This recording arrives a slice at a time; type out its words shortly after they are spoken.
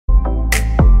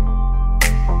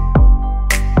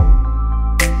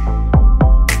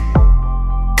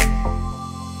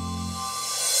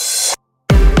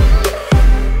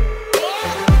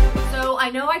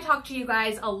you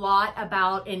guys a lot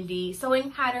about indie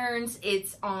sewing patterns.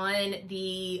 It's on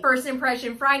the First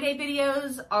Impression Friday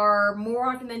videos are more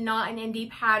often than not an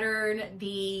indie pattern.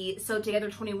 The Sew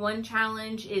Together 21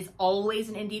 challenge is always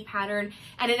an indie pattern.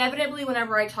 And inevitably,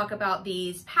 whenever I talk about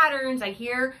these patterns, I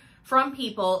hear from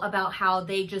people about how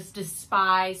they just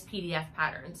despise PDF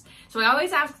patterns. So I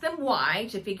always ask them why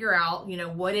to figure out, you know,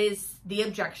 what is the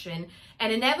objection.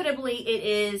 And inevitably it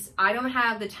is, I don't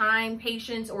have the time,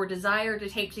 patience, or desire to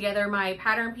tape together my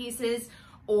pattern pieces,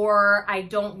 or I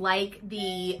don't like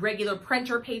the regular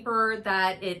printer paper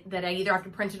that I either have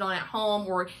to print it on at home,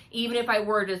 or even if I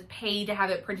were to pay to have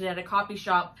it printed at a copy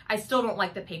shop, I still don't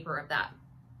like the paper of that.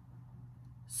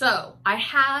 So I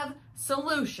have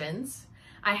solutions.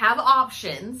 I have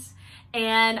options,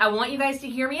 and I want you guys to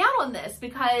hear me out on this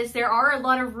because there are a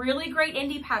lot of really great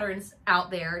indie patterns out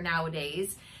there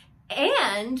nowadays.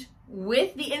 And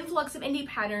with the influx of indie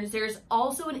patterns, there's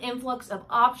also an influx of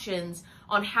options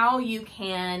on how you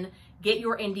can get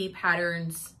your indie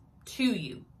patterns to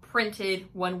you, printed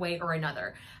one way or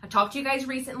another. I talked to you guys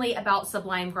recently about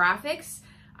Sublime Grafx.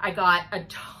 I got a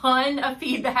ton of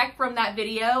feedback from that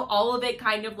video, all of it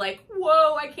kind of like,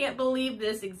 whoa, I can't believe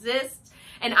this exists.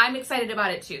 And I'm excited about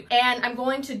it too. And I'm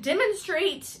going to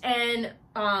demonstrate and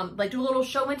like do a little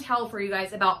show and tell for you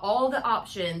guys about all the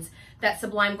options that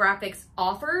Sublime Grafx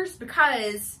offers,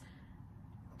 because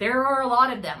there are a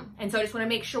lot of them. And so I just want to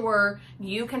make sure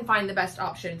you can find the best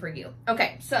option for you.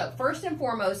 Okay, so first and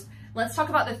foremost, let's talk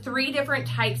about the 3 different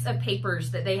types of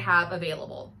papers that they have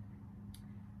available.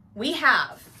 We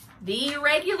have the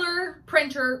regular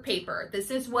printer paper. This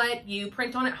is what you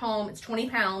print on at home. It's 20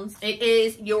 pounds. It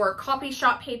is your copy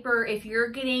shop paper. If you're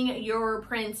getting your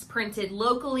prints printed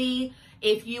locally,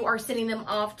 if you are sending them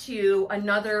off to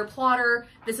another plotter,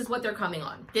 this is what they're coming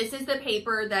on. This is the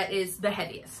paper that is the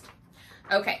heaviest.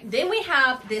 Okay, then we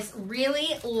have this really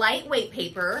lightweight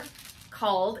paper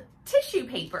called tissue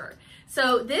paper.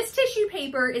 So this tissue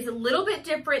paper is a little bit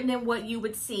different than what you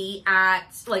would see at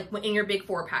like in your Big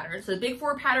 4 patterns. So the Big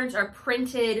 4 patterns are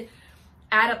printed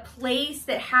at a place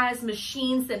that has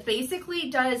machines that basically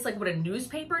does like what a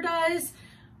newspaper does.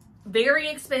 Very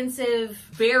expensive,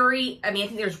 I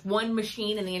think there's one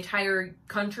machine in the entire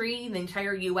country, the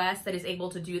entire US that is able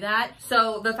to do that.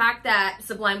 So the fact that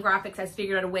Sublime Grafx has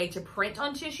figured out a way to print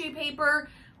on tissue paper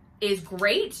is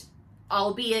great,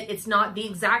 albeit it's not the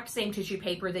exact same tissue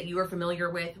paper that you are familiar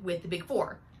with the Big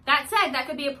 4. That said, that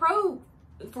could be a pro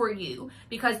for you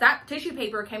because that tissue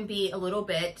paper can be a little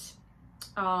bit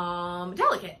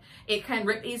delicate. It can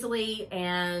rip easily,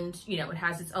 and you know, it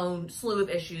has its own slew of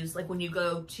issues like when you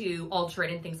go to alter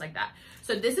it and things like that.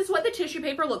 So this is what the tissue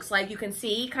paper looks like. You can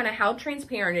see kind of how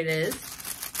transparent it is,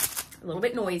 a little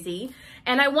bit noisy.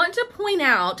 And I want to point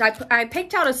out, I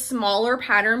picked out a smaller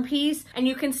pattern piece, and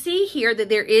you can see here that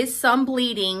there is some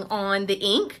bleeding on the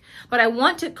ink, but I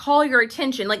want to call your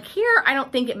attention. Like here, I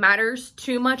don't think it matters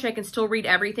too much. I can still read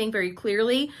everything very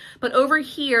clearly, but over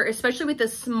here, especially with the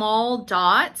small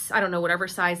dots, I don't know, whatever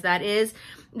size that is,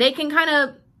 they can kind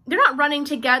of, they're not running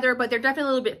together, but they're definitely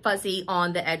a little bit fuzzy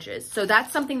on the edges. So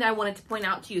that's something that I wanted to point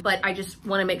out to you, but I just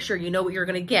want to make sure you know what you're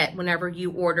going to get whenever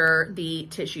you order the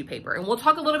tissue paper. And we'll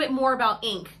talk a little bit more about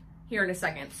ink here in a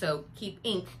second. So keep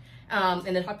ink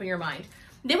in the top of your mind.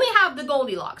 Then we have the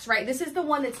Goldilocks, right? This is the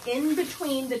one that's in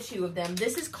between the two of them.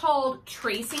 This is called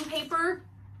tracing paper.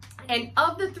 And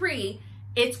of the 3,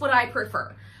 it's what I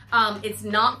prefer. It's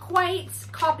not quite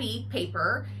copy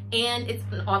paper, and it's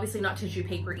obviously not tissue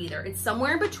paper either. It's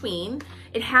somewhere in between.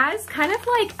 It has kind of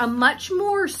like a much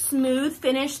more smooth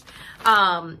finish,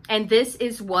 and this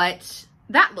is what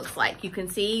that looks like. You can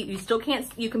see, you still can't,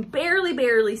 you can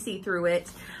barely see through it,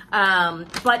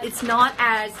 but it's not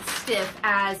as stiff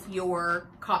as your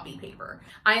copy paper.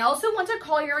 I also want to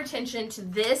call your attention to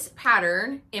this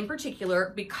pattern in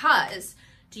particular because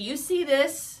do you see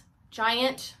this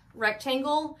giant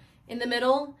rectangle in the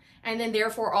middle, and then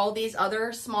therefore all these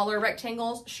other smaller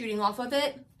rectangles shooting off of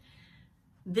it?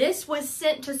 This was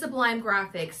sent to Sublime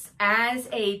Grafx as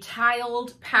a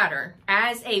tiled pattern,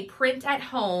 as a print at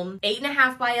home,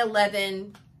 8.5 by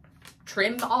 11,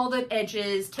 trim all the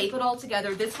edges, tape it all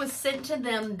together. This was sent to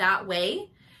them that way.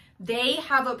 They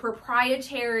have a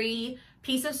proprietary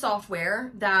piece of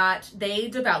software that they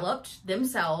developed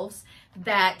themselves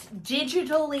that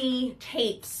digitally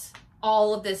tapes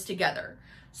all of this together.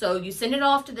 So you send it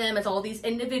off to them as all these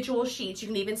individual sheets. You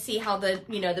can even see how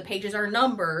the pages are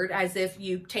numbered as if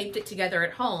you taped it together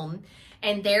at home,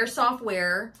 and their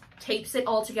software tapes it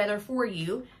all together for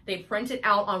you. They print it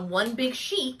out on one big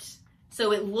sheet,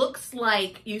 so it looks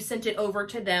like you sent it over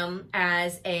to them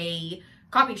as a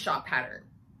copy shop pattern.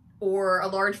 or a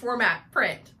large format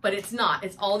print, but it's not.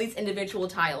 It's all these individual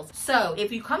tiles. So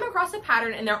if you come across a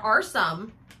pattern, and there are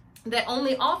some that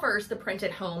only offers the print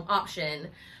at home option,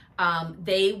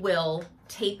 they will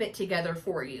tape it together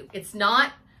for you. It's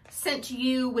not sent to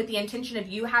you with the intention of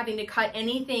you having to cut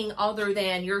anything other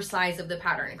than your size of the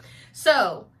pattern.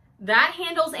 So that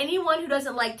handles anyone who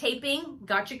doesn't like taping.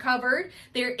 Got you covered.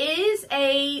 There is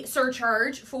a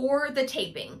surcharge for the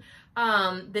taping.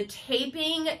 The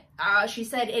taping, she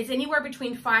said, is anywhere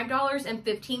between $5 and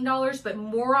 $15, but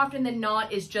more often than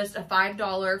not is just a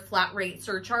 $5 flat rate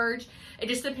surcharge. It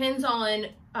just depends on,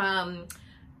 a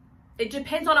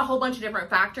whole bunch of different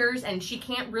factors, and she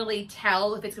can't really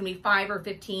tell if it's going to be 5 or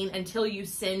 15 until you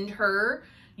send her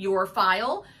your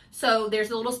file. So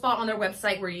there's a little spot on their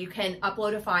website where you can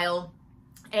upload a file,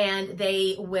 and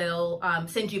they will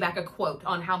send you back a quote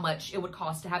on how much it would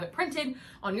cost to have it printed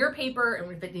on your paper,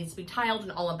 and if it needs to be tiled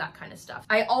and all of that kind of stuff.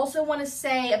 I also want to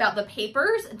say about the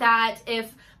papers that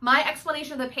if my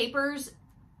explanation of the papers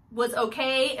was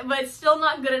okay, but still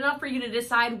not good enough for you to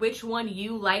decide which one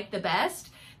you like the best,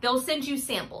 they'll send you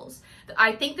samples.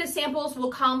 I think the samples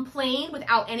will come plain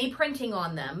without any printing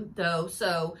on them though,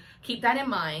 so keep that in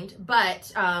mind.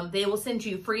 But they will send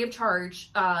you free of charge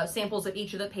samples of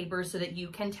each of the papers so that you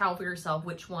can tell for yourself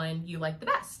which one you like the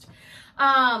best.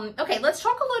 Okay, let's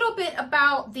talk a little bit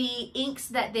about the inks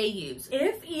that they use.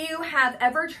 If you have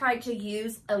ever tried to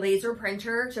use a laser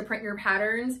printer to print your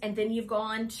patterns and then you've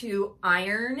gone to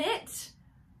iron it,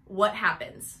 what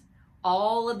happens?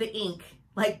 All of the ink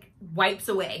like wipes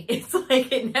away. It's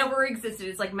like it never existed.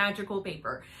 It's like magical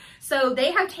paper. So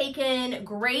they have taken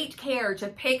great care to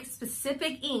pick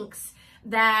specific inks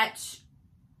that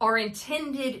are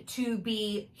intended to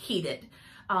be heated.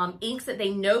 Inks that they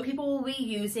know people will be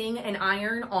using and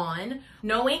iron on,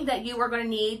 knowing that you are going to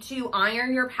need to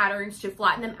iron your patterns to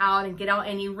flatten them out and get out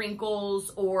any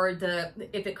wrinkles, or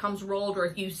if it comes rolled, or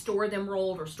if you store them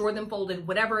rolled or store them folded,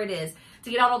 whatever it is, to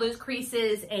get out all those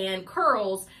creases and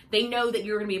curls. They know that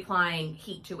you're going to be applying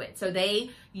heat to it. So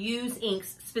they use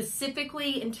inks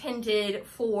specifically intended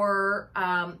for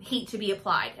heat to be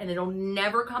applied, and it'll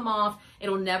never come off.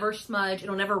 It'll never smudge.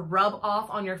 It'll never rub off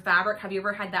on your fabric. Have you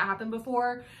ever had that happen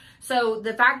before? So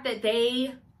the fact that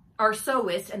they are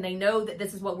sewists and they know that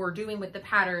this is what we're doing with the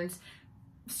patterns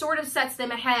sort of sets them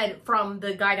ahead from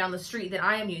the guy down the street that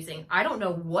I am using. I don't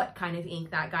know what kind of ink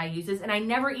that guy uses, and I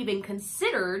never even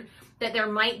considered that there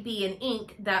might be an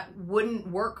ink that wouldn't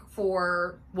work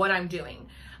for what I'm doing.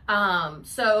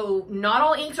 So not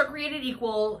all inks are created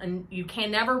equal, and you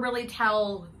can never really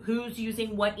tell who's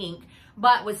using what ink.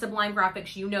 But with Sublime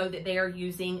Grafx, you know that they are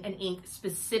using an ink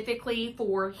specifically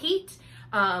for heat.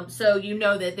 So you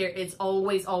know that it's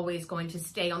always going to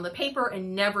stay on the paper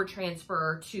and never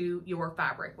transfer to your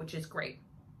fabric, which is great.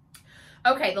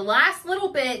 Okay, the last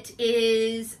little bit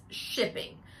is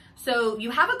shipping. So you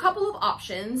have a couple of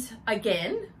options.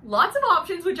 Again, lots of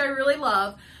options, which I really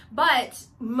love. But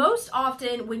most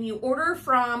often when you order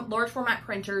from large format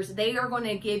printers, they are going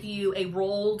to give you a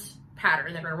rolled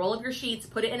pattern. They're going to roll up your sheets,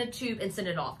 put it in a tube, and send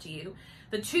it off to you.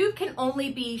 The tube can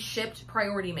only be shipped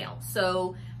priority mail.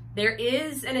 So there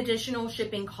is an additional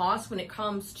shipping cost when it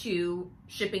comes to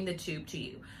shipping the tube to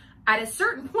you. At a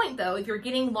certain point though, if you're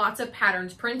getting lots of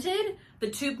patterns printed, the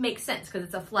tube makes sense because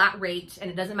it's a flat rate and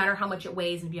it doesn't matter how much it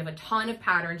weighs. And if you have a ton of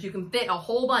patterns, you can fit a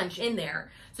whole bunch in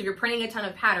there. So if you're printing a ton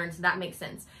of patterns, that makes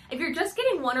sense. If you're just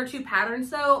getting 1 or 2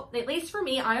 patterns though, at least for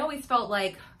me, I always felt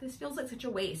like this feels like such a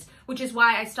waste, which is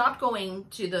why I stopped going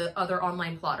to the other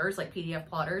online plotters like PDF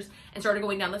plotters and started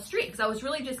going down the street, because I was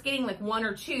really just getting like 1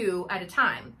 or 2 at a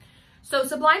time. So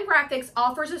Sublime Grafx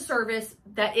offers a service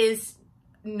that is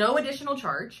no additional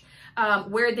charge,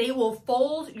 where they will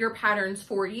fold your patterns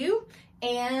for you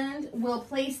and will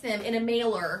place them in a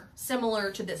mailer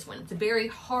similar to this one. It's a very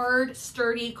hard,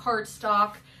 sturdy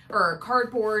cardstock or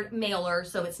cardboard mailer,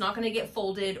 so it's not going to get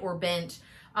folded or bent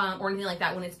or anything like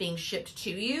that when it's being shipped to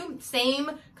you.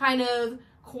 Same kind of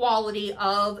quality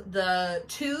of the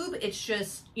tube, it's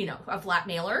just, you know, a flat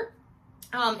mailer.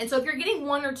 And so if you're getting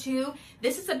 1 or 2,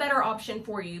 this is a better option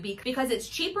for you because it's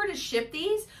cheaper to ship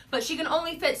these, but she can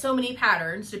only fit so many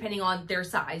patterns depending on their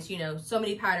size, you know, so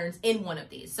many patterns in one of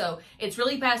these. So it's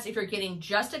really best if you're getting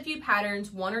just a few patterns,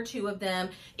 1 or 2 of them.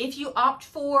 If you opt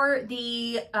for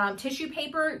the tissue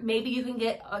paper, maybe you can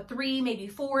get 3, maybe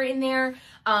 4 in there.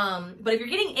 But if you're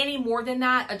getting any more than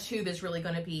that, a tube is really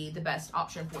going to be the best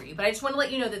option for you. But I just want to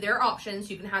let you know that there are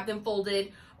options. You can have them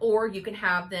folded, or you can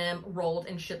have them rolled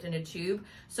and shipped in a tube.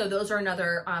 So those are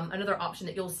another option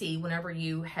that you'll see whenever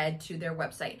you head to their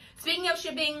website. Speaking of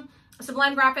shipping,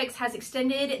 Sublime Grafx has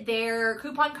extended their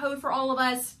coupon code for all of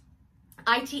us,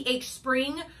 ITH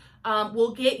Spring,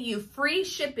 will get you free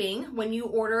shipping when you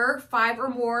order 5 or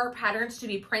more patterns to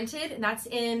be printed, and that's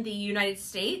in the United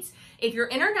States. If you're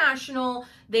international,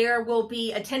 there will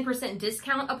be a 10%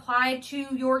 discount applied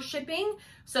to your shipping.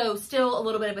 So still a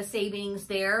little bit of a savings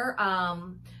there.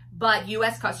 But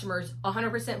US customers,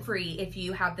 100% free if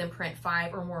you have them print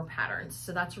 5 or more patterns.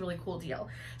 So that's a really cool deal.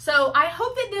 So I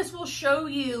hope that this will show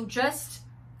you just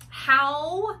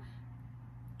how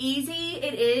easy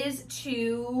it is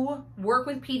to work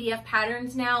with PDF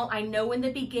patterns now. I know in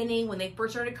the beginning, when they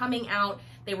first started coming out,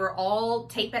 they were all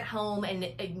tape at home,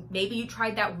 and maybe you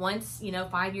tried that once, you know,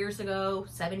 5 years ago,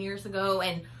 7 years ago,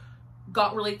 and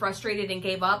got really frustrated and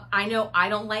gave up. I know I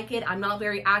don't like it. I'm not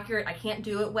very accurate. I can't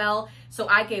do it well. So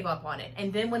I gave up on it.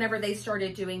 And then whenever they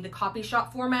started doing the copy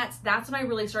shop formats, that's when I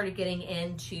really started getting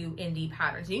into indie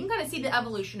patterns. You can kind of see the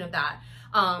evolution of that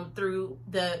through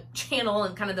the channel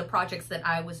and kind of the projects that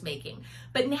I was making.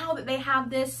 But now that they have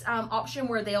this option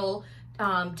where they'll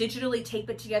digitally tape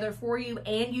it together for you,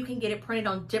 and you can get it printed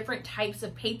on different types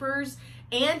of papers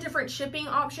and different shipping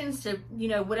options to, you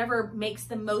know, whatever makes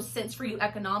the most sense for you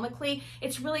economically,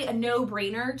 it's really a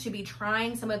no-brainer to be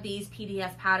trying some of these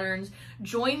PDF patterns.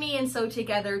 Join me in Sew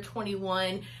Together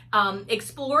 21.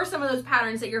 Explore some of those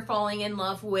patterns that you're falling in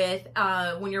love with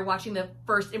when you're watching the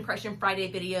First Impression Friday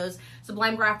videos.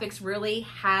 Sublime Grafx really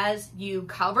has you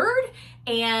covered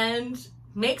and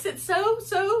makes it so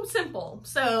simple.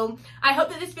 So I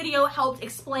hope that this video helped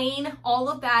explain all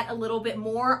of that a little bit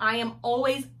more. I am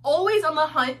always on the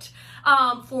hunt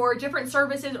for different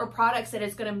services or products that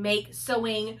is going to make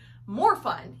sewing more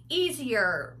fun,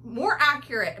 easier, more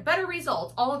accurate, better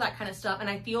results, all of that kind of stuff. And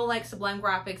I feel like Sublime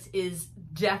Grafx is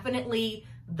definitely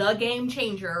the game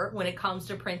changer when it comes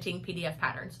to printing PDF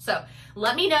patterns. So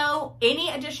let me know any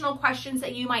additional questions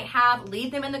that you might have.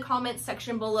 Leave them in the comments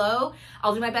section below.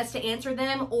 I'll do my best to answer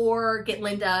them, or get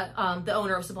Linda, the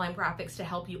owner of Sublime Grafx, to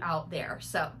help you out there.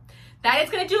 So that is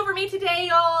going to do it for me today,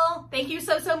 y'all. Thank you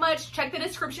so much. Check the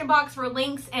description box for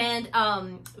links and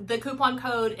the coupon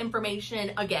code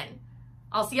information again.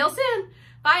 I'll see y'all soon.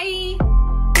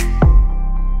 Bye.